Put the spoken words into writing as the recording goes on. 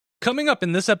Coming up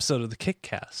in this episode of the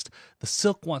Kickcast, the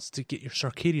Silk wants to get your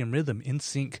circadian rhythm in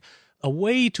sync, a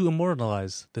way to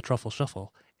immortalize the Truffle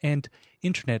Shuffle, and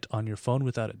internet on your phone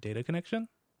without a data connection?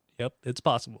 Yep, it's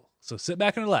possible. So sit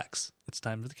back and relax. It's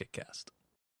time for the Kickcast.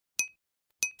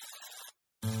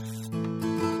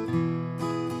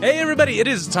 Hey everybody, it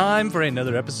is time for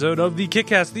another episode of the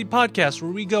Kickcast, the podcast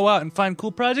where we go out and find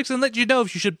cool projects and let you know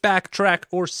if you should backtrack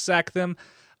or sack them.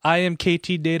 I am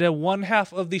KT Data, one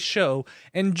half of the show,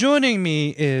 and joining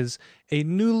me is a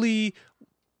newly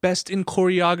Best in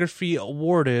Choreography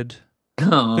awarded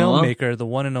filmmaker, the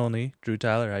one and only Drew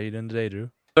Tyler. How you doing today, Drew?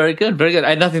 Very good, very good. I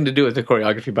had nothing to do with the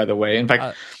choreography, by the way. In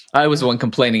fact, I was the one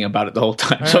complaining about it the whole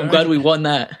time, so I'm glad we won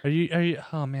that. Are you?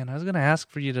 Oh man, I was gonna ask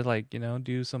for you to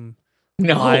do some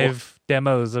live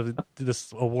demos of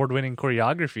this award-winning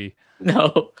choreography.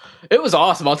 No, it was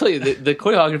awesome. I'll tell you, the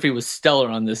choreography was stellar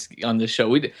on this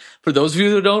show. For those of you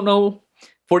who don't know,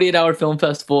 48 Hour Film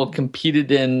Festival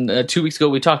competed in 2 weeks ago.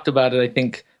 We talked about it, I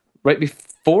think, right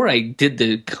before I did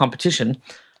the competition.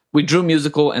 We drew a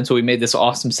musical, and so we made this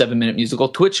awesome 7-minute musical,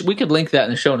 to which we could link that in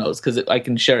the show notes because I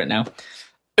can share it now.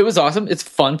 It was awesome. It's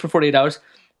fun for 48 hours,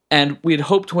 and we had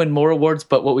hoped to win more awards,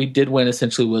 but what we did win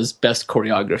essentially was Best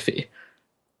Choreography.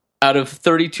 Out of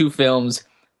 32 films,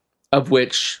 of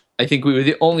which I think we were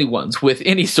the only ones with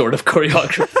any sort of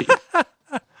choreography.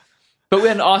 But we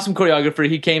had an awesome choreographer.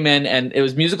 He came in, and it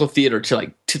was musical theater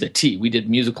to the T. We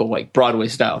did musical Broadway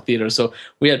style theater. So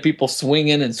we had people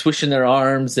swinging and swishing their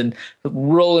arms and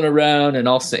rolling around, and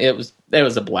also it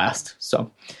was a blast.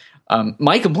 So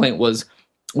my complaint was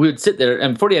we would sit there,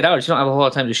 and 48 hours, you don't have a whole lot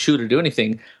of time to shoot or do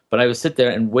anything. But I would sit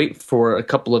there and wait for a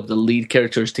couple of the lead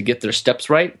characters to get their steps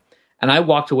right. And I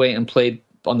walked away and played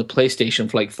on the PlayStation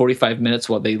for 45 minutes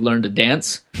while they learned to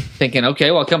dance, thinking, okay,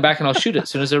 well, I'll come back and I'll shoot it as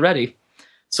soon as they're ready.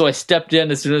 So I stepped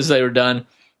in as soon as they were done,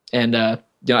 and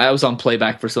I was on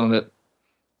playback for some of it.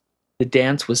 The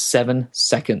dance was 7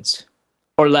 seconds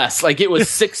or less. It was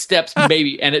 6 steps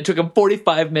maybe, and it took them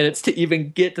 45 minutes to even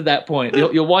get to that point.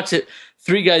 You'll watch it.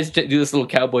 3 guys do this little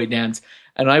cowboy dance,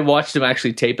 and I watched them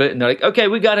actually tape it, and they're like, okay,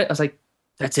 we got it. I was like,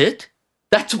 that's it?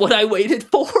 That's what I waited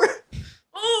for?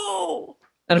 Oh!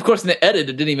 And of course, in the edit,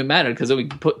 it didn't even matter because we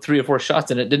put 3 or 4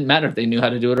 shots in it. It didn't matter if they knew how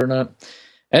to do it or not.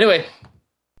 Anyway.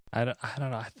 I don't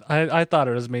know. I thought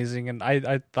it was amazing, and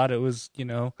I thought it was,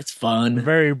 it's fun.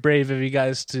 Very brave of you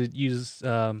guys to use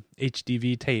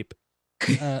HDV tape.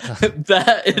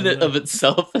 That in and of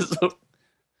itself is...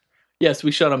 Yes,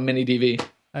 we shot on mini DV.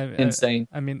 Insane.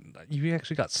 I mean, you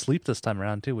actually got sleep this time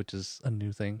around, too, which is a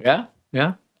new thing. Yeah,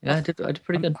 I did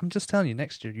pretty good. I'm just telling you,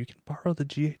 next year, you can borrow the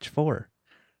GH4.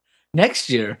 Next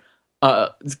year,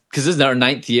 because this is our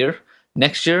 9th year,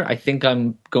 next year, I think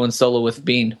I'm going solo with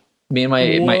Bean. Me and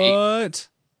my What?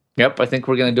 Yep, I think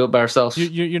we're going to do it by ourselves.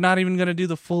 You're not even going to do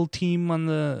the full team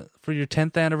for your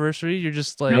 10th anniversary? You're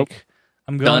just like, nope.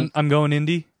 I'm going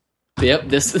indie? Yep,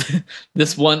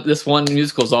 this one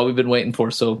musical is all we've been waiting for,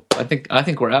 so I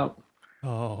think we're out.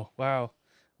 Oh, wow.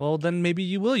 Well, then maybe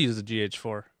you will use the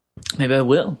GH4. Maybe I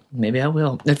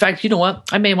will. In fact, you know what?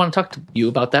 I may want to talk to you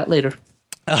about that later.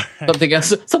 All right.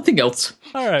 Something else.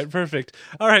 All right, perfect.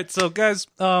 All right, so guys,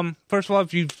 first of all,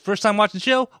 if you first time watching the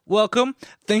show, welcome.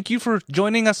 Thank you for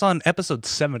joining us on episode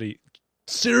 70.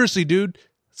 Seriously, dude,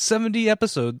 70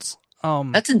 episodes.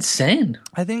 That's insane.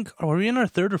 I think, are we in our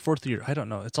 3rd or 4th year? I don't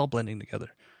know. It's all blending together.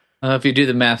 If you do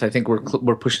the math, I think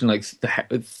we're pushing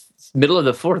the middle of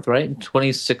the 4th, right?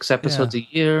 26 episodes a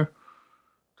year.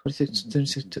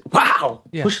 26. Wow,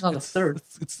 yeah, pushing on the 3rd.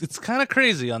 It's kind of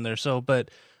crazy on there. So, but.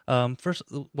 First,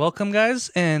 welcome, guys.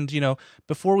 And,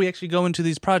 before we actually go into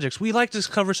these projects, we like to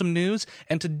cover some news.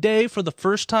 And today, for the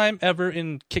first time ever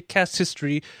in Kickcast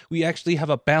history, we actually have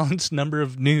a balanced number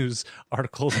of news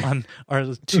articles on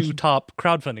our 2 top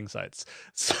crowdfunding sites.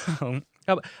 So,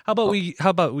 how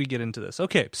about we get into this?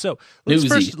 Okay, so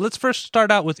let's first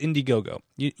start out with Indiegogo.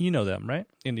 You know them, right?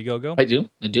 Indiegogo. I do.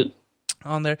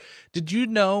 On there, did you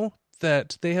know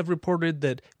that they have reported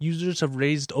that users have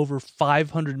raised over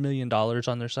 $500 million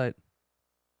on their site?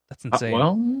 That's insane.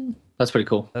 Well, that's pretty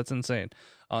cool. That's insane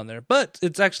on there. But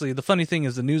it's actually, the funny thing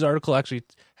is the news article actually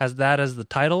has that as the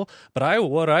title. But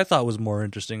what I thought was more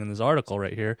interesting in this article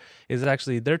right here is that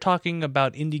actually they're talking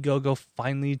about Indiegogo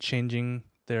finally changing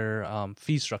their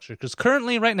fee structure. Because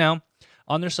currently, right now,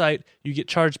 on their site, you get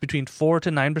charged between 4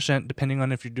 to 9%, depending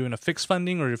on if you're doing a fixed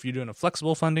funding or if you're doing a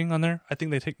flexible funding on there. I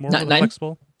think they take more of the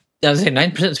flexible. I was saying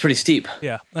 9% is pretty steep.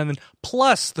 Yeah, and then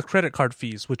plus the credit card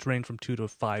fees, which range from 2 to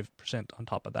 5% on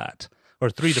top of that, or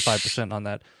 3 to 5% on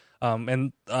that.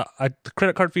 The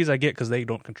credit card fees I get because they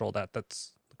don't control that.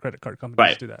 That's the credit card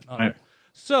companies do that. Right.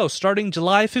 So starting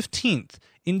July 15th,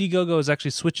 Indiegogo is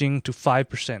actually switching to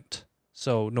 5%.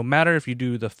 So no matter if you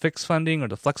do the fixed funding or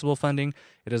the flexible funding,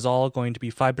 it is all going to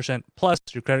be 5% plus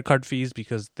your credit card fees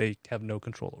because they have no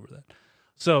control over that.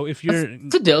 So if you're...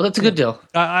 It's a deal. That's a good deal.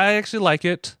 I actually like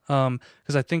it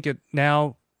because I think it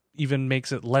now even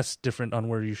makes it less different on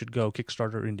where you should go,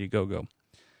 Kickstarter or Indiegogo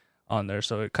on there.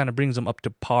 So it kind of brings them up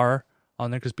to par on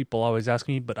there because people always ask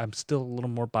me, but I'm still a little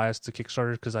more biased to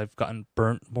Kickstarter because I've gotten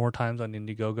burnt more times on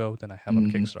Indiegogo than I have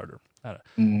on Kickstarter.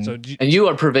 So and you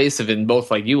are pervasive in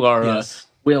both. Like you are yes.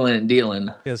 Wheeling and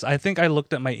dealing. Yes, I think I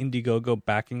looked at my Indiegogo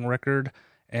backing record,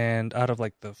 and out of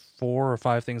like the 4 or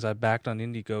 5 things I backed on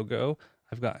Indiegogo,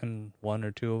 I've gotten 1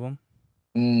 or 2 of them.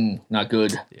 Not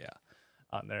good. Yeah,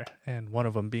 on there, and one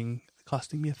of them being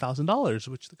costing me $1,000,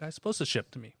 which the guy's supposed to ship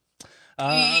to me.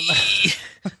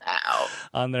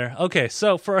 On there. Okay,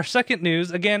 so for our second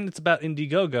news, again, it's about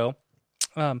Indiegogo.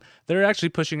 They're actually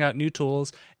pushing out new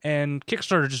tools, and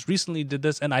Kickstarter just recently did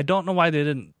this, and I don't know why they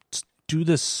didn't do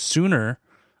this sooner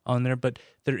on there, but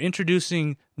they're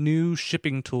introducing new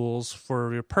shipping tools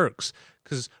for your perks.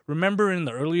 Because remember in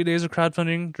the early days of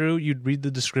crowdfunding, Drew, you'd read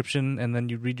the description, and then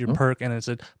you'd read your perk, and it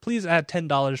said, please add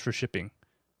 $10 for shipping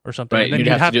or something. Right, and then you'd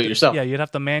have to do it yourself. Yeah, you'd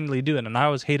have to manually do it, and I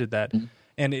always hated that.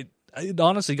 And it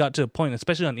honestly got to a point,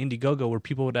 especially on Indiegogo, where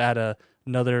people would add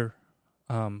another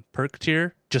perk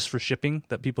tier just for shipping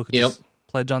that people could just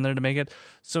pledge on there to make it.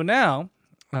 So now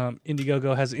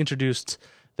Indiegogo has introduced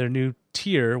their new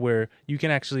tier where you can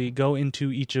actually go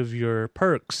into each of your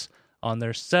perks on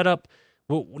their setup.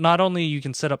 Well, not only you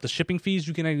can set up the shipping fees,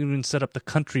 you can even set up the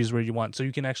countries where you want. So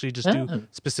you can actually just do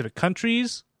specific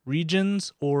countries,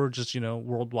 regions, or just,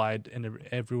 worldwide and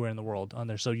everywhere in the world on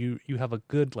there. So you have a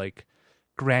good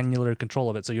granular control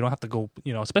of it. So you don't have to go,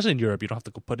 especially in Europe, you don't have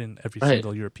to go put in every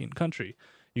single European country.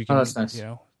 You can, that's nice.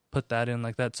 Put that in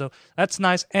like that. So that's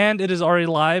nice. And it is already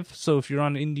live. So if you're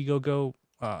on Indiegogo,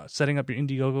 setting up your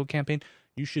Indiegogo campaign,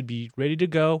 you should be ready to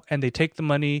go. And they take the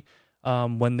money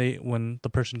when the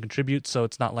person contributes. So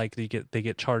it's not like they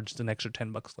get charged an extra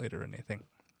 $10 later or anything.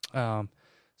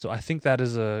 So I think that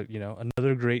is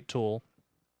another great tool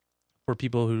for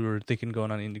people who are thinking going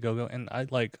on Indiegogo, and I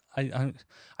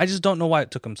just don't know why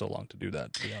it took them so long to do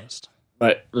that, to be honest.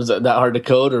 Right. Was that hard to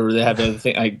code, or they had to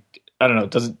think? I don't know.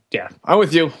 It doesn't. Yeah, I'm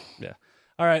with you. Yeah.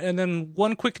 All right, and then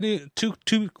one quick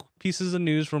two pieces of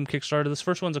news from Kickstarter. This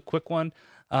first one's a quick one.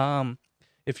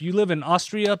 If you live in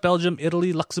Austria, Belgium,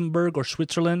 Italy, Luxembourg, or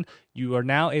Switzerland, you are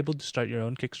now able to start your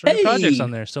own Kickstarter projects on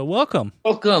there. So welcome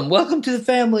to the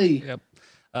family.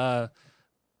 Yep.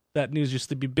 That news used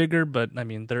to be bigger, but I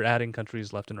mean, they're adding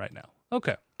countries left and right now.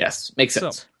 Okay. Yes, makes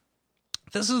sense. So,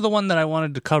 this is the one that I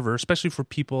wanted to cover, especially for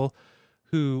people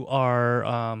who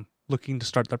are looking to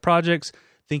start their projects,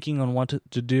 thinking on what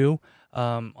to do.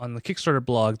 On the Kickstarter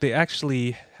blog, they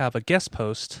actually have a guest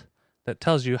post that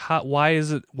tells you why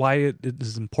it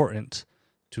is important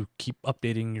to keep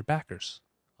updating your backers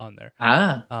on there.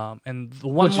 And the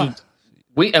one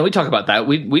we talk about that.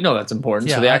 We know that's important.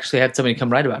 Yeah, so they actually had somebody come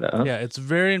write about it. Huh? Yeah, it's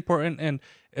very important. And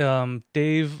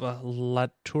Dave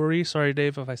Laturi, sorry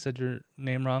Dave if I said your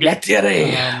name wrong.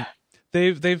 Laturi.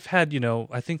 They've had,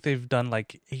 I think they've done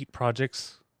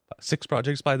 6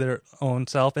 projects by their own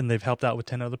self, and they've helped out with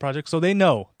 10 other projects. So they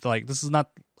know, this is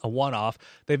not a one-off.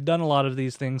 They've done a lot of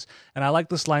these things. And I like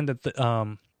this line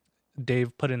that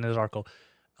Dave put in his article.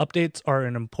 Updates are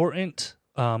an important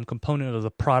component of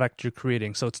the product you're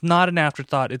creating. So it's not an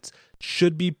afterthought. It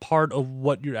should be part of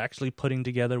what you're actually putting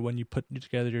together when you put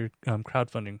together your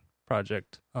crowdfunding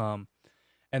project. And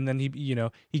then he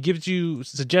gives you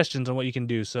suggestions on what you can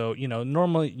do. So,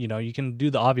 normally, you can do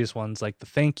the obvious ones like the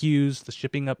thank yous, the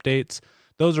shipping updates.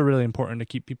 Those are really important to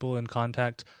keep people in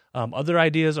contact. Other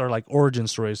ideas are like origin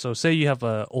stories. So say you have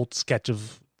an old sketch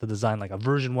of the design, like a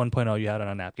version 1.0 you had on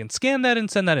a napkin. Scan that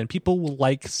and send that in. People will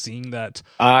like seeing that.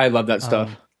 I love that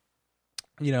stuff.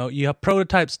 You have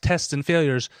prototypes, tests, and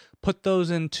failures. Put those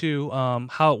into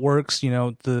how it works,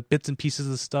 the bits and pieces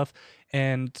of stuff.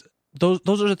 And those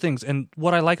are the things. And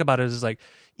what I like about it is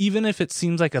even if it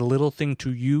seems like a little thing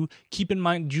to you, keep in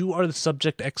mind you are the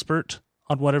subject expert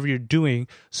on whatever you're doing.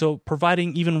 So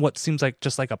providing even what seems like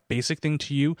just like a basic thing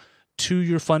to you, to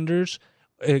your funders,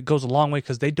 it goes a long way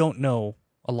because they don't know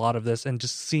a lot of this, and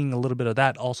just seeing a little bit of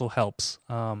that also helps.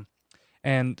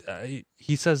 And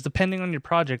he says, depending on your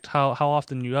project, how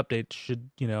often you update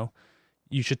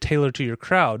you should tailor to your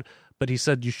crowd. But he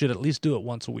said you should at least do it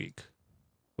once a week,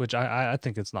 which I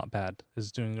think it's not bad.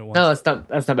 Is doing it once. No, that's not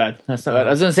bad. That's not bad. I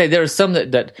was going to say there are some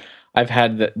that I've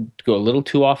had that go a little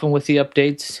too often with the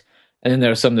updates, and then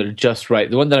there are some that are just right.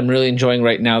 The one that I'm really enjoying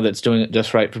right now that's doing it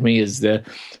just right for me is the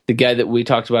guy that we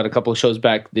talked about a couple of shows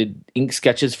back did ink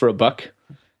sketches for $1.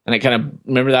 And I kind of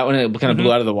remember that one. It kind of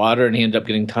blew out of the water, and he ended up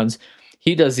getting tons.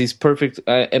 He does these perfect.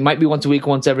 It might be once a week,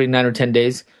 once every 9 or 10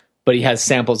 days, but he has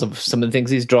samples of some of the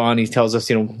things he's drawn. He tells us,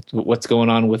 what's going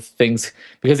on with things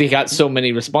because he got so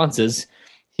many responses.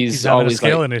 He's always a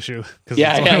scaling issue.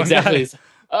 Yeah, exactly.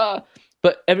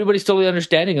 But everybody's totally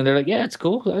understanding, and they're like, "Yeah, it's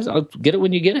cool. I'll get it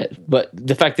when you get it." But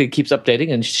the fact that he keeps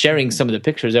updating and sharing some of the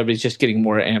pictures, everybody's just getting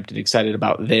more amped and excited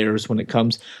about theirs when it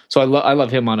comes. So I love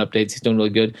him on updates. He's doing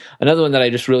really good. Another one that I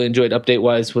just really enjoyed update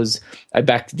wise was I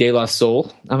backed De La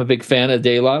Soul. I'm a big fan of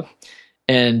De La,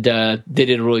 and they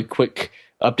did a really quick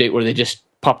update where they just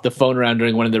popped the phone around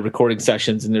during one of the recording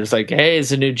sessions, and there's like, "Hey,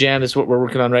 it's a new jam. This is what we're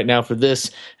working on right now for this,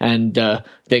 and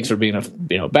thanks for being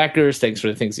backers. Thanks for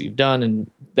the things that you've done." And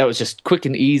that was just quick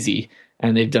and easy.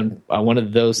 And they've done one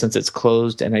of those since it's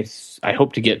closed, and I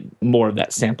hope to get more of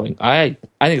that sampling. I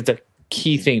think it's a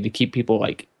key thing to keep people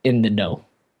like in the know.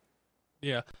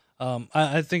 Yeah,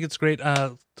 I think it's great.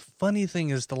 The funny thing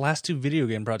is, the last 2 video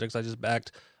game projects I just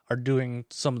backed are doing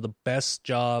some of the best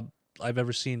job I've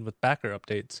ever seen with backer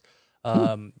updates.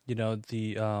 What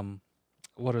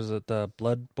is it? The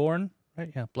Bloodborne,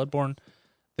 right? Yeah, Bloodborne.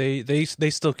 They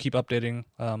still keep updating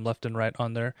left and right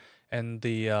on there, and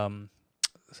the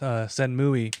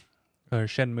Shenmue.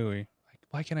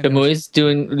 Why can't I? Shenmue's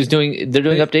they're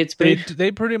doing updates.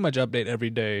 They pretty much update every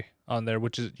day on there,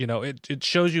 which is it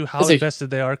shows you how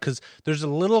invested they are, because there's a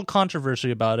little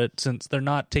controversy about it since they're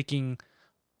not taking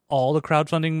all the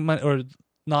crowdfunding money, or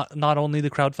not only the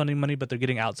crowdfunding money, but they're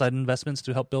getting outside investments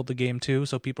to help build the game too.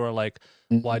 So people are like,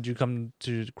 why'd you come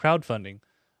to crowdfunding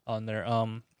on there?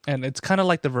 And it's kind of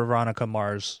like the Veronica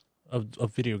Mars of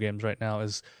video games right now,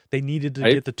 is they needed to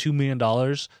get the $2 million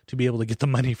to be able to get the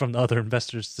money from the other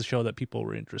investors to show that people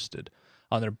were interested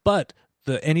on there. But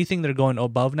anything they're going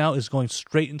above now is going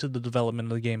straight into the development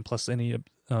of the game, plus any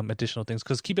additional things.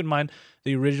 Because keep in mind,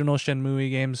 the original Shenmue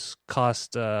games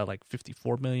cost like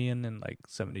 $54 million and like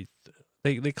 70.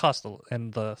 They cost,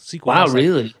 and the sequel was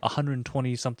really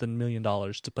 $120 something million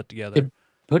to put together.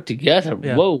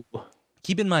 Yeah. Whoa!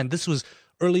 Keep in mind, this was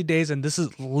early days, and this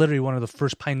is literally one of the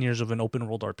first pioneers of an open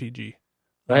world RPG.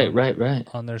 Right.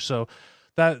 On there, so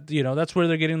that that's where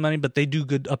they're getting money. But they do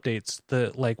good updates.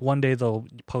 One day they'll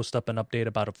post up an update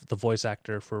about the voice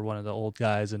actor for one of the old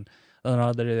guys, and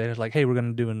another day they're like, "Hey, we're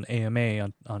going to do an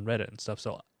AMA on Reddit and stuff."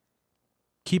 So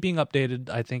keeping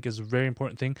updated, I think, is a very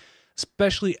important thing,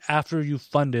 especially after you've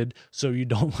funded, so you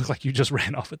don't look like you just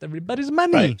ran off with everybody's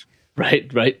money.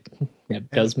 Right. Yeah,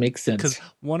 it does make sense. Because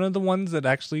one of the ones that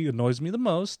actually annoys me the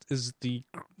most is the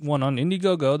one on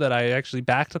Indiegogo that I actually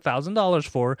backed $1,000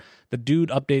 for. The dude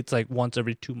updates like once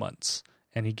every 2 months,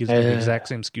 and he gives me the exact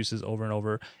same excuses over and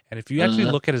over. And if you actually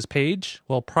look at his page,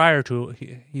 well, prior to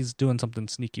he's doing something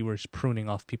sneaky where he's pruning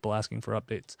off people asking for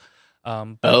updates.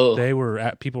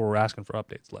 People were asking for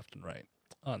updates left and right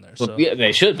on there. So yeah,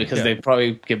 they should, because they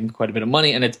probably give him quite a bit of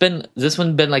money, and this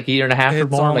one been like a year and a half or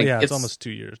more. It's almost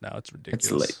 2 years now. It's ridiculous.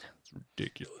 It's late. It's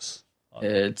ridiculous.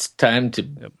 It's time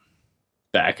to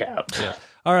back out. Yeah.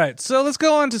 All right, so let's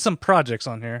go on to some projects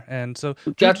on here. And so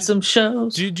we've got some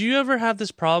shows. Do you ever have this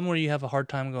problem where you have a hard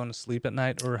time going to sleep at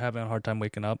night, or having a hard time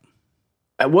waking up?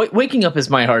 Waking up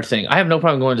is my hard thing. I have no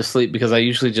problem going to sleep, because I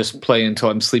usually just play until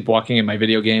I'm sleepwalking in my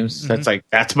video games. Mm-hmm.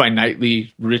 That's my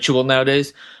nightly ritual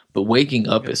nowadays. But waking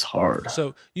up is hard.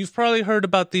 So you've probably heard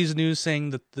about these news saying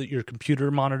that your computer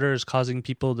monitor is causing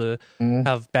people to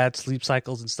have bad sleep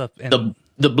cycles and stuff. And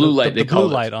the blue light, the blue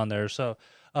light on there. So,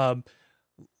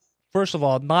 first of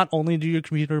all, not only do your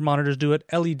computer monitors do it,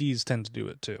 LEDs tend to do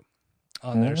it too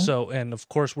on there. So, and of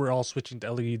course, we're all switching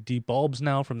to LED bulbs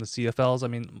now from the CFLs. I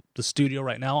mean, the studio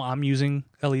right now, I'm using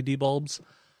LED bulbs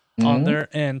on there.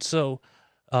 And so,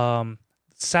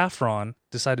 Saffron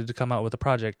decided to come out with a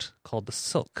project called the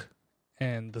Silk.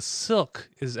 And the Silk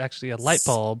is actually a light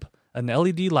bulb, an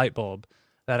LED light bulb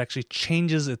that actually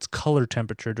changes its color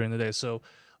temperature during the day. So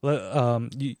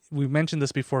we mentioned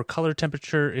this before. Color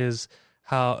temperature is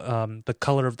how the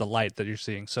color of the light that you're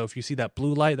seeing. So if you see that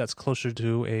blue light, that's closer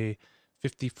to a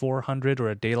 5400 or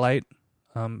a daylight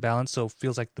balance. So it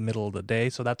feels like the middle of the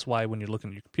day. So that's why when you're looking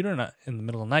at your computer in the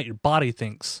middle of the night, your body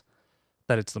thinks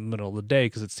that it's the middle of the day,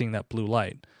 because it's seeing that blue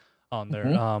light on there.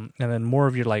 And then more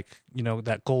of your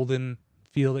that golden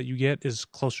feel that you get is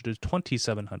closer to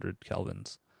 2700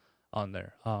 kelvins on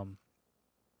there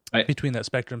between that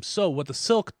spectrum. So what the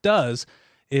Silk does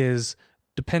is,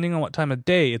 depending on what time of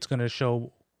day, it's going to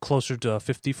show closer to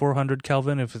 5400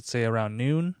 Kelvin if it's, say, around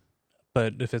noon.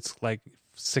 But if it's like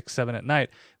 6, 7 at night,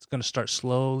 it's going to start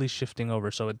slowly shifting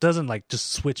over. So it doesn't like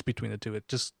just switch between the two. It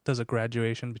just does a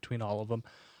graduation between all of them.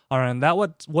 All right, and that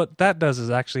what that does is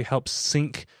actually helps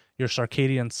sync your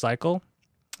circadian cycle,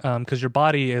 because your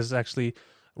body is actually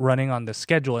running on the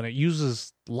schedule and it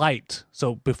uses light.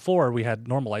 So before we had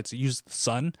normal lights, it used the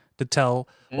sun to tell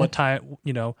what time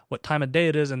of day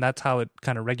it is, and that's how it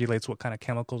kind of regulates what kind of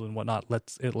chemicals and whatnot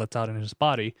lets out in his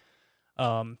body.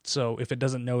 So if it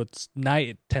doesn't know it's night,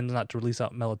 it tends not to release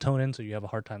out melatonin, so you have a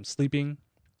hard time sleeping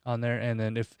on there. And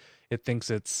then if it thinks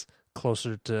it's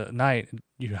closer to night,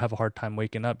 you have a hard time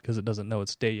waking up because it doesn't know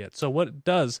it's day yet. So what it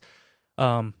does,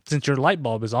 since your light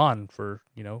bulb is on for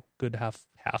good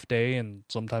half day, and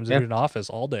sometimes if you're in office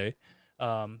all day,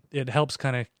 it helps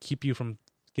kind of keep you from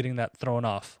getting that thrown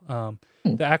off.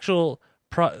 The actual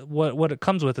what it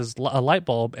comes with is a light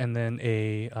bulb and then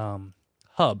a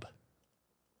hub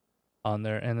on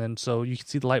there, and then so you can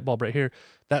see the light bulb right here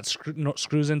that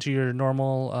screws into your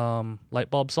normal light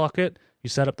bulb socket. You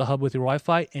set up the hub with your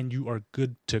Wi-Fi and you are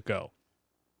good to go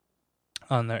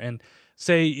on there. And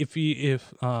say if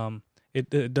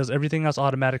it does everything else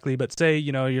automatically, but say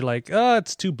you're like,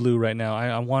 it's too blue right now,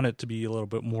 I want it to be a little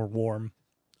bit more warm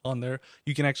on there,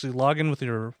 you can actually log in with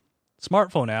your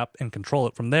smartphone app and control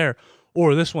it from there.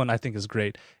 Or this one I think is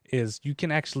great, is you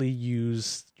can actually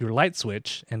use your light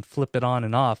switch and flip it on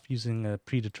and off using a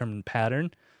predetermined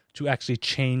pattern to actually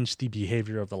change the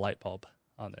behavior of the light bulb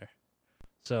on there.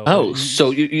 So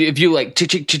so if you like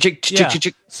tick.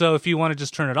 So if you want to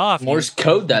just turn it off, Morse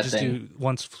code that just thing. do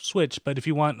one switch. But if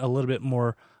you want a little bit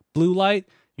more blue light,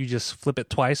 you just flip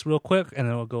it twice real quick, and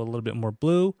then it'll go a little bit more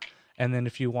blue. And then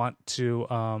if you want it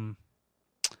to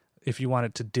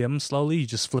dim slowly, you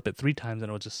just flip it 3 times, and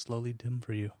it'll just slowly dim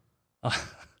for you.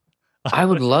 I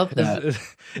would love that.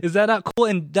 Is that not cool?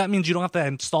 And that means you don't have to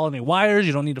install any wires.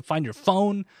 You don't need to find your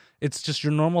phone. It's just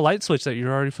your normal light switch that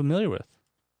you're already familiar with.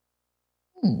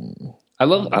 I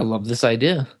love this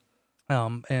idea.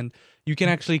 And you can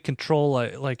actually control,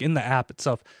 like in the app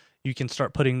itself, you can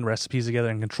start putting recipes together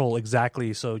and control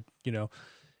exactly. So,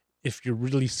 if you're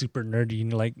really super nerdy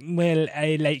and you're like, well,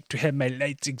 I like to have my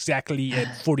lights exactly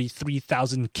at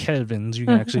 43,000 kelvins, you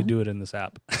can actually do it in this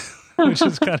app, which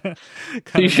is kind of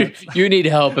you need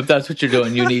help if that's what you're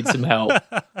doing. You need some help,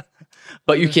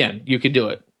 but you can do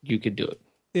it. You could do it.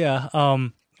 Yeah.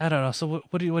 I don't know. So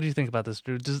what do you think about this,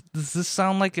 Drew? Does this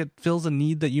sound like it fills a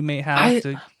need that you may have?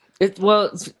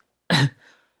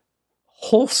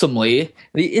 Wholesomely,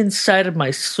 the inside of my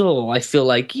soul, I feel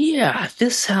like, yeah,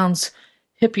 this sounds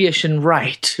hippie-ish and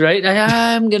right?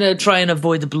 I'm going to try and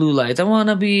avoid the blue lights. I want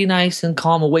to be nice and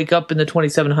calm and wake up in the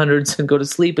 2700s and go to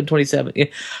sleep in 27.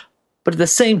 But at the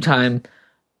same time,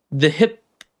 the hip,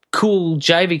 cool,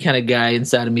 jivey kind of guy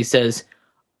inside of me says,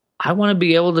 I want to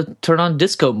be able to turn on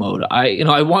disco mode.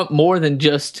 I want more than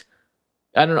just,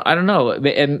 I don't know.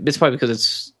 And it's probably because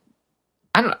it's,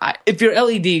 if you're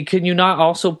LED, can you not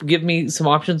also give me some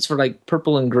options for like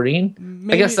purple and green?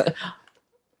 Maybe, I guess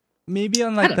maybe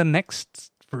on like the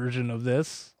next version of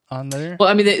this on there. Well,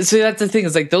 I mean, so that's the thing,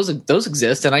 is like those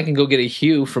exist, and I can go get a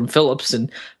hue from Philips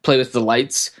and play with the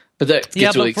lights. But that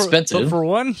gets really expensive. But for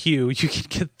one hue, you can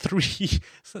get 3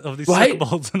 of these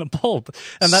bulbs in a bulb.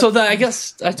 And I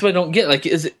guess that's what I don't get. Like,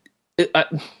 is it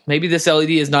maybe this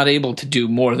LED is not able to do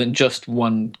more than just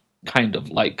one kind of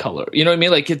light color? You know what I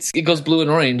mean? Like it goes blue and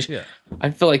orange. Yeah.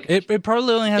 I feel like it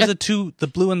probably only has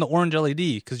the blue and the orange LED,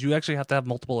 because you actually have to have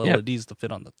multiple LEDs to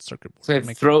fit on the circuit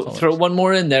board. So throw one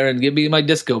more in there and give me my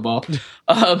disco ball.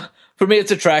 For me,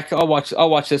 it's a track. I'll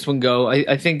watch this one go.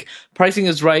 I think pricing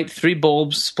is right. 3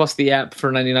 bulbs plus the app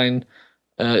for $99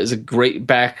 is a great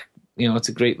back. It's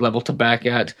a great level to back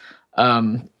at.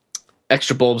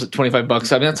 Extra bulbs at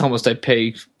 $25. I mean, that's almost I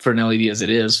pay for an LED as it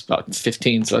is, about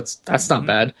 15. So that's not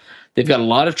bad. They've got a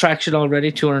lot of traction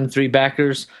already. 203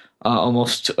 backers,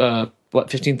 almost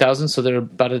 15,000. So they're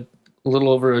about a little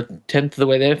over a tenth of the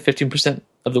way there, 15%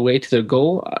 of the way to their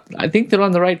goal. I think they're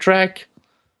on the right track.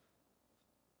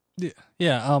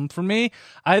 Yeah. For me,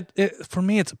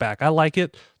 it's a back. I like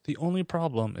it. The only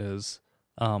problem is,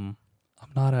 I'm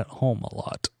not at home a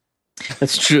lot.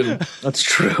 That's true.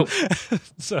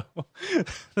 So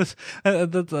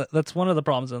that's one of the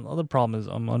problems. And the other problem is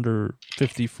I'm under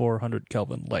 5,400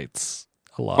 Kelvin lights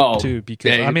a lot too,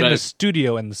 because I'm in the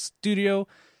studio, and the studio,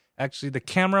 actually the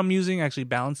camera I'm using actually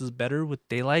balances better with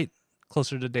daylight,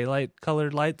 closer to daylight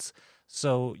colored lights.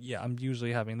 So yeah, I'm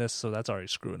usually having this, so that's already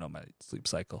screwing up my sleep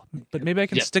cycle. But maybe I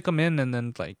can stick them in and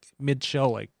then like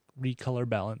mid-show, like recolor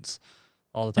balance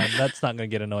all the time. That's not going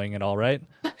to get annoying at all, right?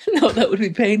 No, that would be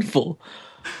painful.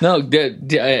 No,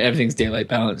 everything's daylight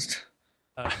balanced.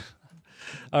 All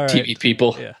right. TV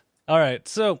people. Yeah. All right.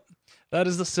 So That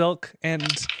is the silk, and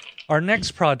our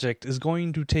next project is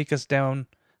going to take us down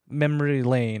memory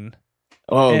lane.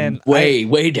 Oh, and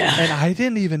way down. And I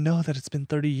didn't even know that it's been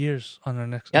 30 years on our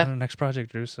next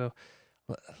project, Drew. So,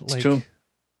 it's true.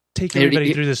 Take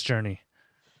everybody through this journey.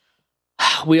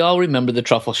 We all remember the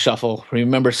Truffle Shuffle. We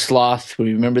remember Sloth.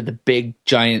 We remember the big,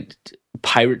 giant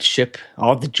pirate ship,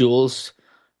 all the jewels.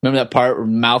 Remember that part where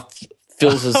Mouth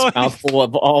fills his mouth full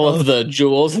of all of the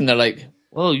jewels, and they're like,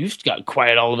 well, you just got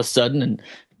quiet all of a sudden, and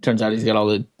turns out he's got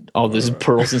all these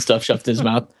pearls and stuff shoved in his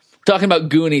mouth. Talking about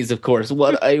Goonies, of course.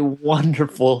 What a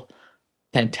wonderful,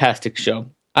 fantastic show.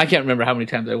 I can't remember how many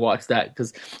times I watched that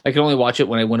because I could only watch it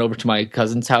when I went over to my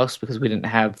cousin's house because we didn't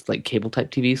have like cable type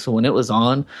TV. So when it was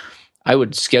on, I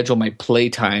would schedule my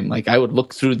playtime. Like I would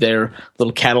look through their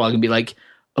little catalog and be like,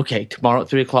 okay, tomorrow at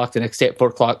 3 o'clock, the next day at 4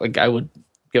 o'clock. Like I would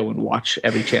go and watch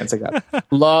every chance I got.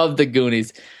 Love the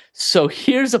Goonies. So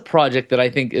here's a project that I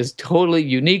think is totally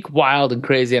unique, wild, and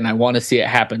crazy, and I want to see it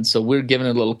happen. So we're giving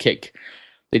it a little kick.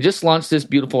 They just launched this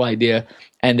beautiful idea,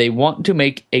 and they want to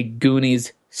make a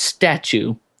Goonies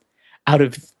statue out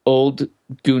of old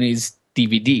Goonies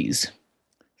DVDs.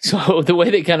 So the way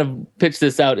they kind of pitch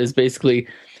this out is basically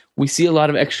we see a lot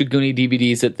of extra Goonie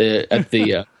DVDs at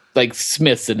the like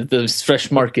Smith's and at the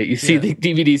Fresh Market. You see the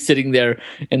DVDs sitting there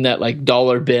in that like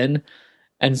dollar bin,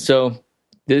 and so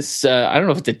this I don't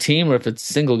know if it's a team or if it's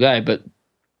a single guy, but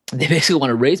they basically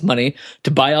want to raise money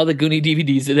to buy all the Goonie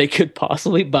DVDs that they could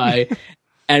possibly buy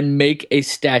and make a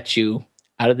statue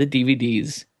out of the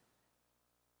DVDs.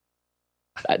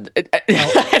 I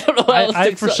don't know how else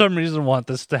I for some reason want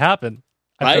this to happen.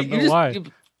 I don't know why. It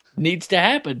needs to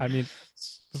happen. I mean,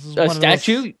 this is a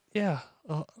statue. Yeah.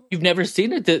 You've never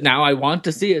seen it. Now I want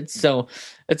to see it. So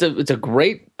it's a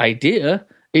great idea.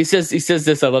 He says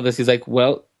this. I love this. He's like,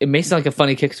 well, it may sound like a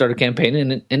funny Kickstarter campaign,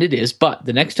 and it is. But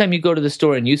the next time you go to the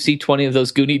store and you see 20 of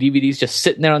those Goonie DVDs just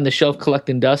sitting there on the shelf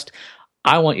collecting dust,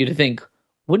 I want you to think,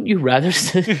 wouldn't you rather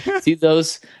see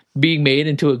those being made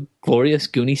into a glorious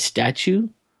Goonie statue?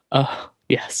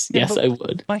 Yes, I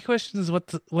would. My question is,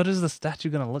 what is the statue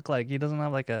going to look like? He doesn't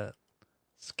have like a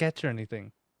sketch or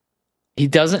anything. He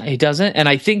doesn't, and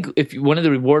I think if one of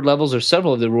the reward levels or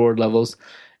several of the reward levels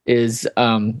is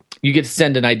you get to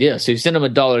send an idea. So you send him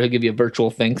 $1, he'll give you a virtual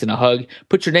thanks and a hug.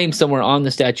 Put your name somewhere on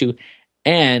the statue,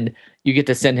 and you get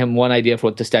to send him one idea for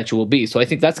what the statue will be. So I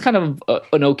think that's kind of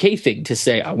an okay thing to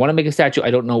say. I want to make a statue.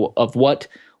 I don't know of what.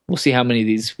 We'll see how many of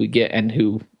these we get and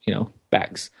who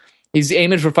backs. He's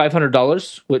aiming for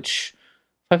 $500, which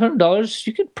 $500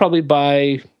 you could probably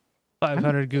buy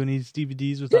 500 Goonies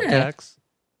DVDs without tax.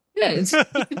 Yeah,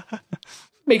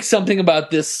 make something about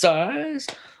this size.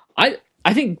 I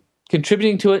think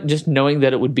contributing to it and just knowing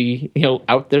that it would be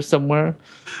out there somewhere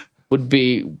would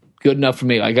be good enough for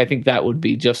me. Like I think that would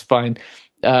be just fine.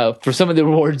 For some of the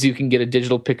rewards, you can get a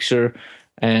digital picture,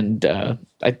 and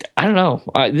I don't know.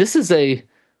 This is a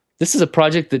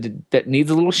project that needs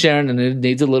a little sharing and it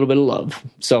needs a little bit of love.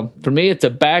 So for me, it's a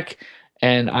back,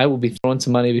 and I will be throwing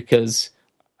some money because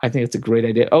I think it's a great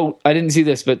idea. Oh, I didn't see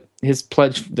this, but his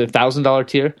pledge, the $1,000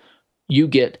 tier, you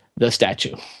get the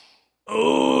statue.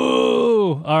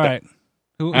 Oh, all right.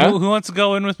 Who wants to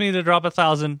go in with me to drop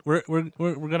 1,000? We're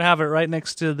gonna have it right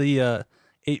next to the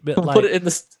 8-bit light. Put it in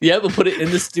we'll put it in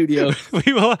the studio.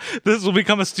 This will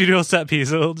become a studio set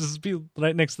piece. It'll just be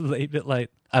right next to the 8-bit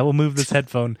light. I will move this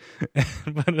headphone.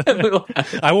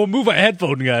 I will move a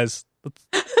headphone, guys.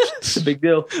 It's a big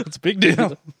deal. It's a big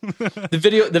deal.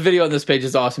 The video on this page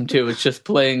is awesome too. It's just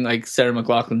playing like Sarah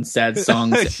McLachlan's sad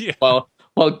songs while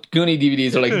Goonie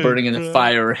DVDs are like burning in the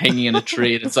fire or hanging in a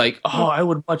tree, and it's like, oh, I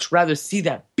would much rather see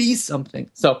that be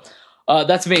something. So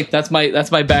that's me. That's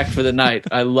my back for the night.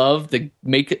 I love the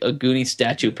make a Goonie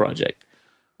statue project.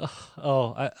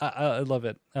 Oh, I love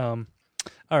it.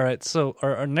 All right, so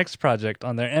our next project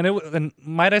on there, and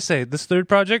might I say, this third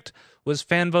project was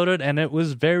fan voted, and it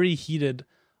was very heated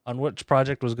on which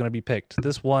project was going to be picked.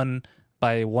 This won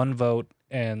by one vote,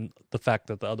 and the fact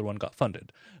that the other one got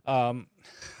funded on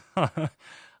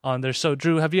there. So,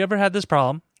 Drew, have you ever had this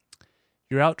problem?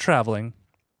 You're out traveling,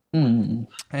 and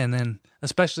then,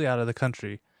 especially out of the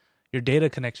country, your data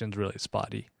connection's really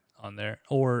spotty on there,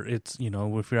 or it's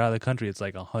if you're out of the country, it's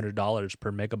like $100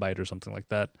 per megabyte or something like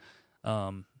that.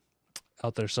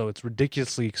 Out there, so it's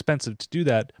ridiculously expensive to do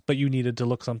that, but you needed to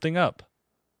look something up.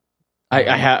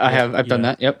 I've done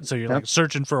that. Yep. So you're like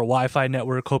searching for a Wi-Fi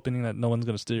network, hoping that no one's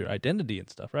going to steal your identity and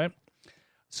stuff, right?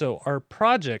 So our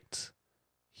project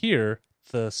here,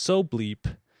 the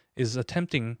SoBleep, is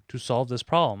attempting to solve this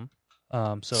problem.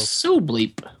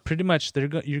 SoBleep. Pretty much, you're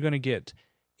going to get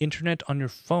internet on your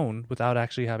phone without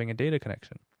actually having a data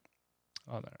connection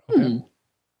on there. Okay.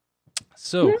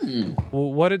 So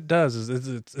what it does is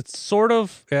it's sort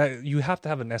of you have to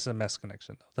have an SMS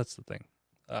connection. That's the thing.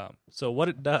 So what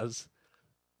it does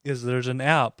is there's an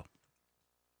app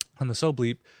on the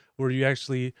Sobleep where you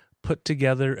actually put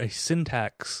together a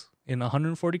syntax in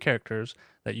 140 characters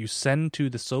that you send to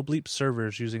the Sobleep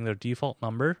servers using their default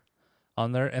number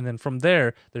on there, and then from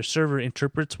there, their server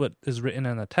interprets what is written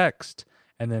in the text,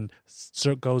 and then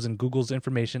goes and Googles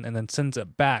information, and then sends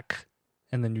it back,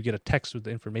 and then you get a text with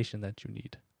the information that you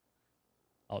need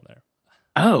on there.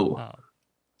 Oh,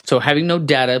 so having no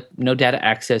data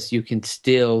access, you can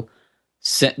still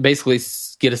basically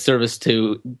get a service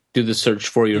to do the search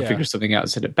for you or figure something out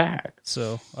and send it back.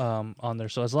 So on there,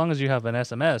 so as long as you have an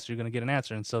SMS, you're going to get an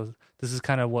answer. And so this is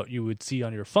kind of what you would see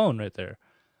on your phone right there.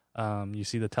 You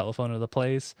see the telephone of the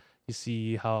place, you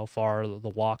see how far the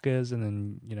walk is, and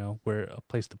then where a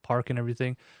place to park and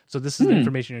everything. So this is the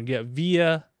information you get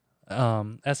via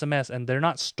SMS, and they're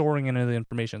not storing any of the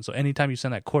information. So anytime you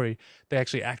send that query, they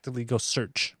actually actively go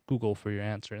search Google for your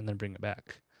answer and then bring it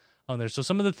back on there. So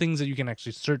some of the things that you can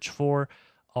actually search for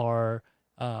are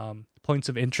points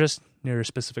of interest near a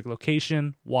specific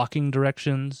location, walking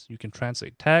directions. You can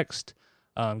translate text,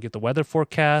 get the weather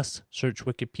forecast, search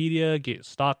Wikipedia, get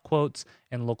stock quotes,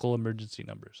 and local emergency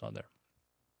numbers on there.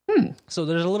 So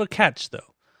there's a little catch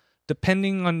though.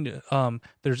 Depending on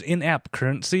there's in-app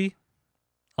currency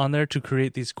on there to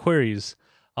create these queries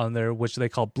on there, which they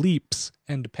call bleeps.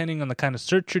 And depending on the kind of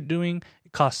search you're doing,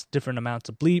 it costs different amounts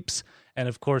of bleeps. And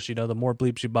of course, the more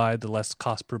bleeps you buy, the less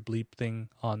cost per bleep thing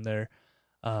on there.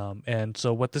 And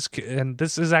so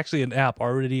this is actually an app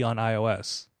already on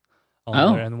iOS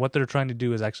on there. And what they're trying to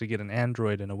do is actually get an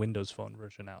Android and a Windows Phone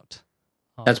version out.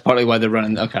 That's partly why they're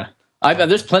running. Okay.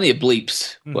 There's plenty of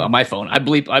bleeps on my phone. I'm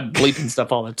bleeping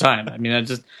stuff all the time. I mean, I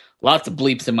just lots of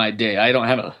bleeps in my day. I don't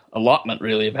have an allotment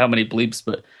really of how many bleeps,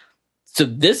 but so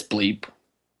this bleep,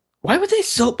 why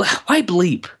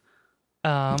bleep?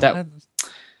 That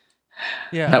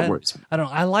works. I don't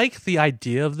know. I like the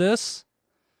idea of this,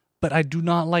 but I do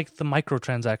not like the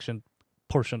microtransaction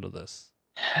portion of this.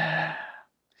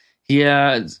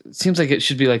 Yeah, it seems like it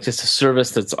should be like just a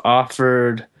service that's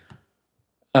offered.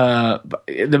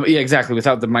 Exactly.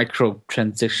 Without the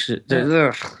microtransaction,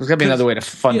 there's got to be another way to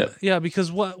fund it. Yeah,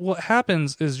 because what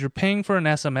happens is you're paying for an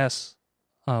SMS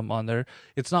on there.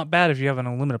 It's not bad if you have an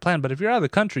unlimited plan, but if you're out of the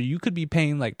country, you could be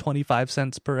paying like 25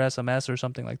 cents per SMS or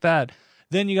something like that.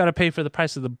 Then you got to pay for the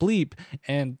price of the bleep,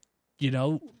 and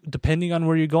depending on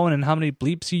where you're going and how many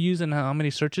bleeps you use and how many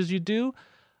searches you do,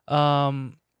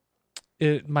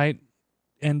 it might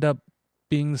end up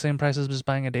being the same price as just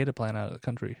buying a data plan out of the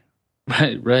country.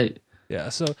 Right. Yeah.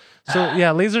 So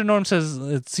Laser Norm says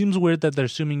it seems weird that they're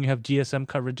assuming you have GSM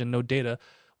coverage and no data.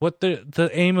 What the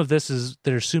aim of this is,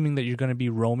 they're assuming that you're going to be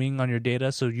roaming on your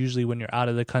data. So usually when you're out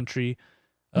of the country,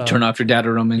 turn off your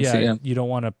data roaming. Yeah, you don't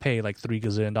want to pay like $3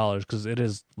 gazillion because it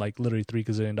is like literally $3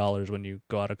 gazillion when you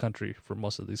go out of country for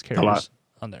most of these carriers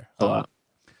on there. A lot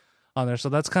on there. So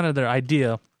that's kind of their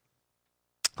idea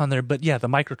on there. But yeah, the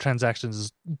microtransactions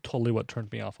is totally what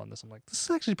turned me off on this. I'm like, this is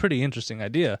actually a pretty interesting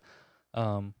idea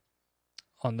on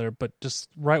there. But just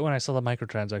right when I saw the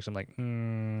microtransaction, I'm like,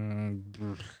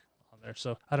 on there.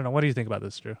 So I don't know. What do you think about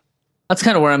this, Drew? That's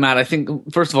kind of where I'm at. I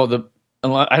think, first of all,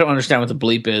 I don't understand what the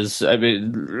bleep is. I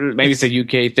mean, maybe it's a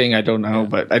UK thing. I don't know,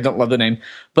 but I don't love the name.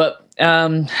 But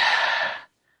I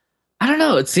don't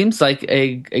know. It seems like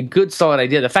a good, solid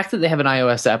idea. The fact that they have an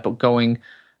iOS app going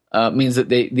means that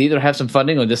they either have some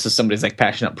funding or this is somebody's like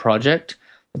passionate project.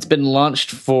 It's been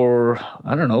launched for,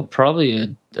 I don't know,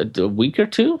 probably a week or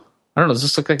two. I don't know. Does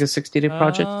this look like a 60-day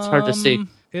project? It's hard to see.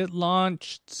 It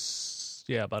launched,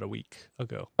 about a week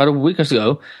ago. About a week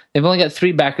ago. They've only got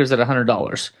 3 backers at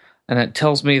 $100. And it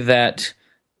tells me that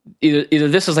either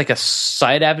this is like a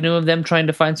side avenue of them trying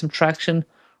to find some traction,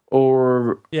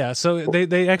 or so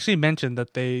they actually mentioned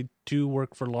that they do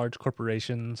work for large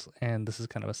corporations, and this is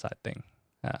kind of a side thing.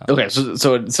 Okay,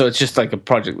 so it's just like a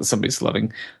project that somebody's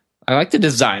loving. I like the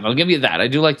design. I'll give you that. I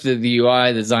do like the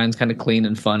UI. The design's kind of clean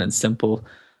and fun and simple.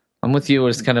 I'm with you.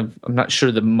 It's kind of, I'm not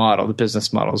sure the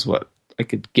business model is what I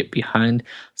could get behind.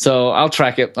 So I'll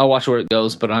track it. I'll watch where it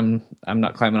goes, but I'm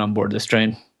not climbing on board this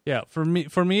train. Yeah, for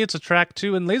me, it's a track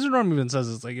too. And Laser Norm even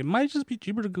says it's like it might just be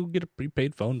cheaper to go get a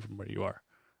prepaid phone from where you are,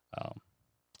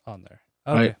 on there.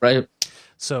 Okay. Right.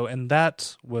 So, and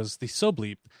that was the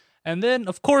Sobleep, and then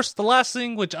of course the last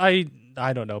thing, which I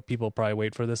don't know, people probably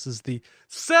wait for this, is the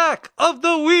sack of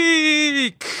the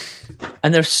week.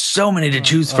 And there's so many to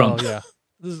choose from. Oh yeah,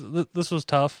 this was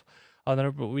tough on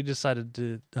there, but we decided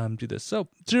to do this. So,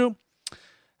 Drew,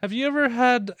 have you ever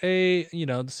had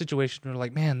the situation where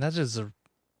like, man, that is a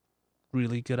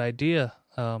really good idea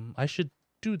I should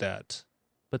do that.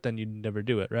 But then you never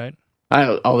do it, right?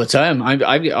 All the time.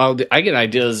 I get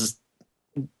ideas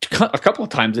a couple of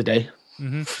times a day.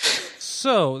 Mm-hmm.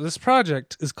 So this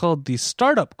project is called the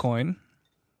Startup Coin,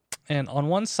 and on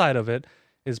one side of it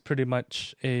is pretty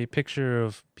much a picture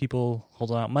of people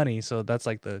holding out money. So that's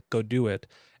like the go do it,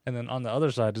 and then on the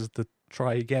other side is the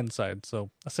try again side. So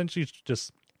essentially, you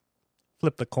just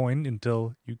flip the coin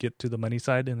until you get to the money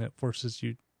side, and it forces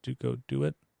you to go do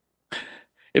it.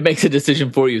 It makes a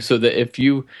decision for you, so that if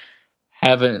you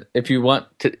want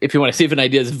to see if an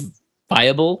idea is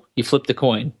viable, you flip the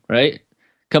coin, right?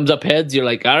 Comes up heads, you're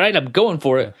like, all right, I'm going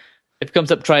for it. If it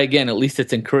comes up try again, at least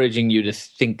it's encouraging you to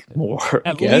think more.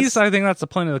 At least I think that's the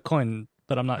point of the coin,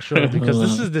 but I'm not sure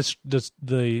because this is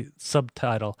the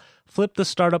subtitle. Flip the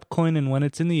startup coin, and when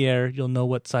it's in the air, you'll know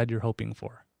what side you're hoping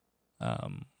for.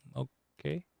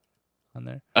 Okay, on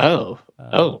there. Oh,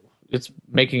 it's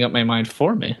making up my mind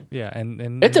for me. Yeah,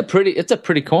 and it's a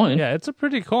pretty coin. Yeah, it's a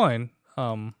pretty coin.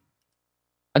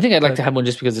 I think I'd like to have one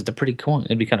just because it's a pretty coin.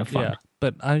 It'd be kind of fun. Yeah,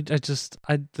 but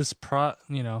this project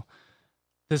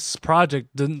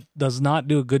does not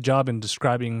do a good job in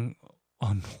describing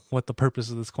on what the purpose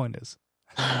of this coin is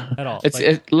at all.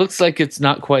 It looks like it's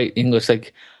not quite English.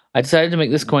 Like, I decided to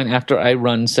make this coin after I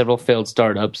run several failed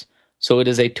startups, so it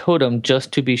is a totem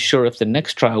just to be sure if the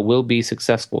next trial will be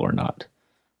successful or not.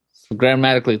 So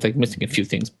grammatically, it's like missing a few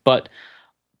things, but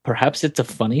perhaps it's a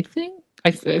funny thing. I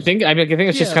think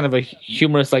it's just kind of a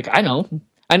humorous. Like, I know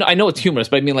it's humorous,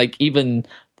 but I mean, like, even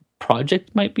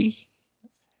project might be.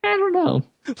 I don't know.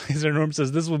 Laser Norm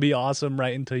says this will be awesome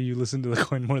right until you listen to the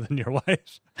coin more than your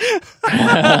wife.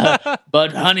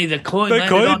 But honey, the coin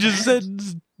just said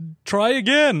try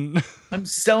again. I'm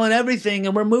selling everything,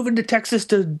 and we're moving to Texas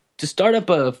to start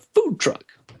up a food truck.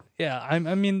 Yeah, I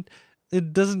mean,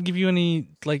 it doesn't give you any,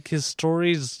 like, his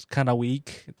story's kind of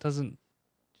weak. It doesn't,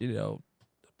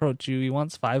 approach you. He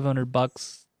wants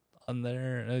 $500 on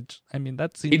there. I mean,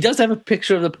 that's he does have a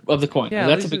picture of the coin. Yeah,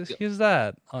 that's a big deal. Here's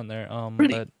that on there.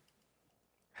 Pretty. But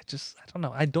I don't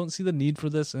know. I don't see the need for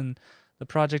this, and the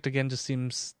project again just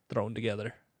seems thrown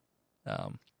together.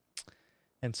 And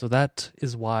so that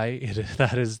is why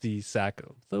that is the sack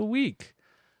of the week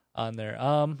on there.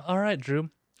 All right, Drew.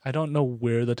 I don't know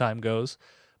where the time goes,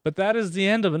 but that is the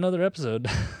end of another episode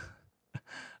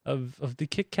of the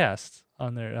Kickcast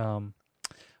on there.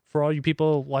 For all you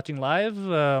people watching live,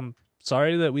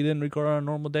 sorry that we didn't record on a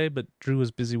normal day, but Drew was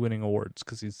busy winning awards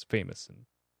because he's famous and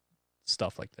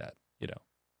stuff like that,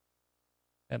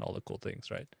 and all the cool things,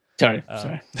 right? Sorry.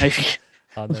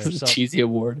 On there, cheesy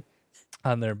award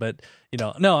on there, but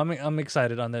no, I'm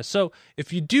excited on this. So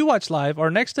if you do watch live, our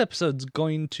next episode's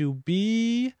going to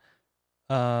be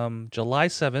July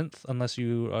 7th, unless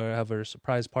you have a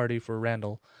surprise party for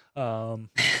Randall,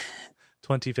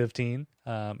 2015,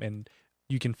 and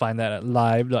you can find that at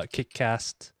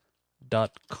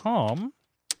live.kickcast.com,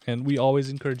 and we always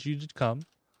encourage you to come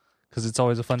because it's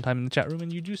always a fun time in the chat room,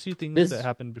 and you do see things that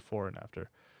happen before and after.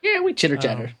 Yeah, we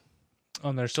chitter-chatter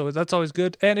on there, so that's always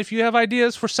good. And if you have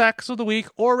ideas for sacks of the week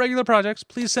or regular projects,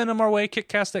 please send them our way,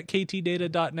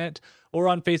 kickcast@ktdata.net, or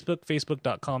on Facebook,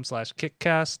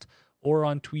 facebook.com/kickcast, or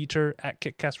on Twitter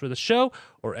 @kickcast for the show,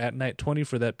 or @night20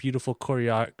 for that beautiful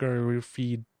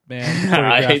choreography, man.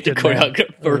 I hate the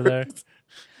choreographer there.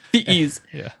 The ease.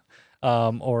 Yeah.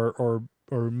 Or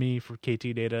me for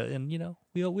KT Data. And,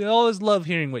 we always love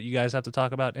hearing what you guys have to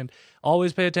talk about, and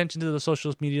always pay attention to the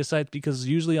social media sites, because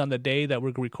usually on the day that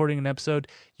we're recording an episode,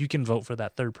 you can vote for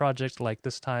that third project. Like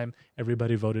this time,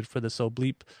 everybody voted for the So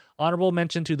Bleep. Honorable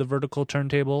mention to the Vertical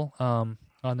Turntable on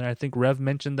there. I think Rev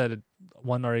mentioned that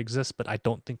one already exists, but I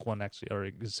don't think one actually already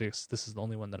exists. This is the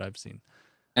only one that I've seen.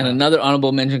 And another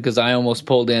honorable mention, because I almost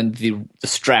pulled in the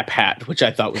strap hat, which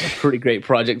I thought was a pretty great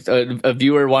project. A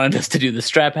viewer wanted us to do the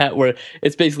strap hat, where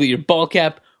it's basically your ball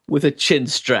cap with a chin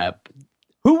strap.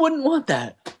 Who wouldn't want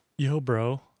that? Yo,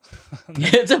 bro.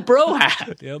 It's a bro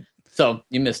hat. Yep. So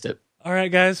you missed it. All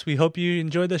right, guys. We hope you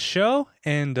enjoyed the show.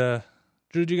 And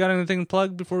Drew, do you got anything to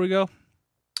plug before we go?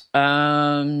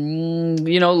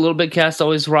 Little Big Cast,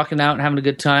 always rocking out and having a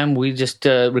good time. We just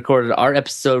recorded our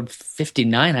episode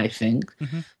 59, I think.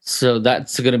 Mm-hmm. So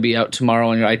that's going to be out tomorrow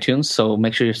on your iTunes. So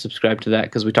make sure you're subscribed to that,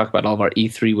 because we talk about all of our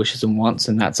E3 wishes and wants,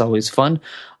 and that's always fun.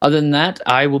 Other than that,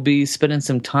 I will be spending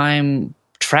some time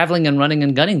traveling and running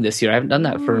and gunning this year. I haven't done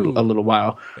that for a little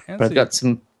while. Fancy. But I've got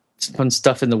some fun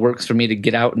stuff in the works for me to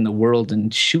get out in the world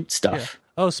and shoot stuff. Yeah.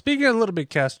 Oh, speaking of Little Big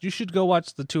Cast, you should go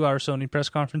watch the 2-hour Sony press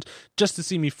conference just to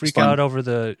see me freak out over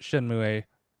the Shenmue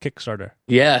Kickstarter.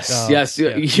 Yes. Yeah.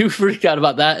 You freaked out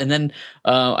about that. And then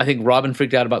I think Robin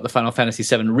freaked out about the Final Fantasy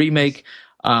VII Remake.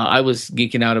 I was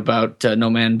geeking out about No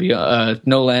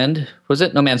Land. Was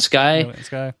it No Man's Sky? No Man's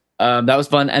Sky. That was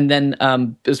fun, and then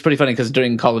it was pretty funny because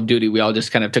during Call of Duty, we all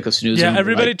just kind of took a snooze. Yeah,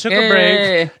 everybody took a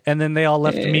break, and then they all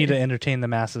left Hey. me to entertain the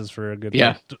masses for a good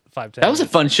 5-10. That was a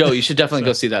fun show. You should definitely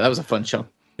go see that. That was a fun show.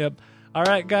 Yep. All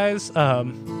right, guys.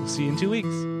 We'll see you in 2 weeks.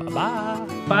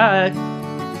 Bye-bye. Bye.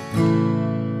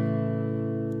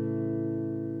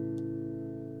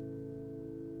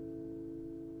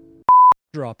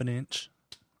 Drop an inch.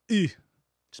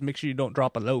 Just make sure you don't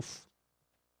drop a loaf.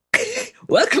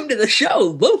 Welcome to the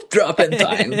show, loaf dropping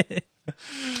time.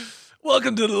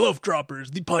 Welcome to the Loaf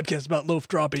Droppers, the podcast about loaf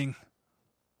dropping.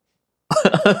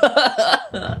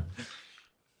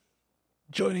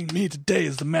 Joining me today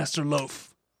is the Master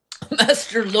Loaf.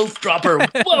 Master Loaf Dropper,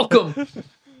 welcome.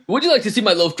 Would you like to see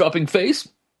my loaf dropping face?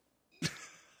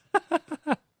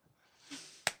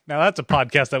 Now that's a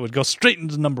podcast that would go straight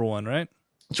into number one, right?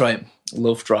 That's right,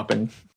 loaf dropping.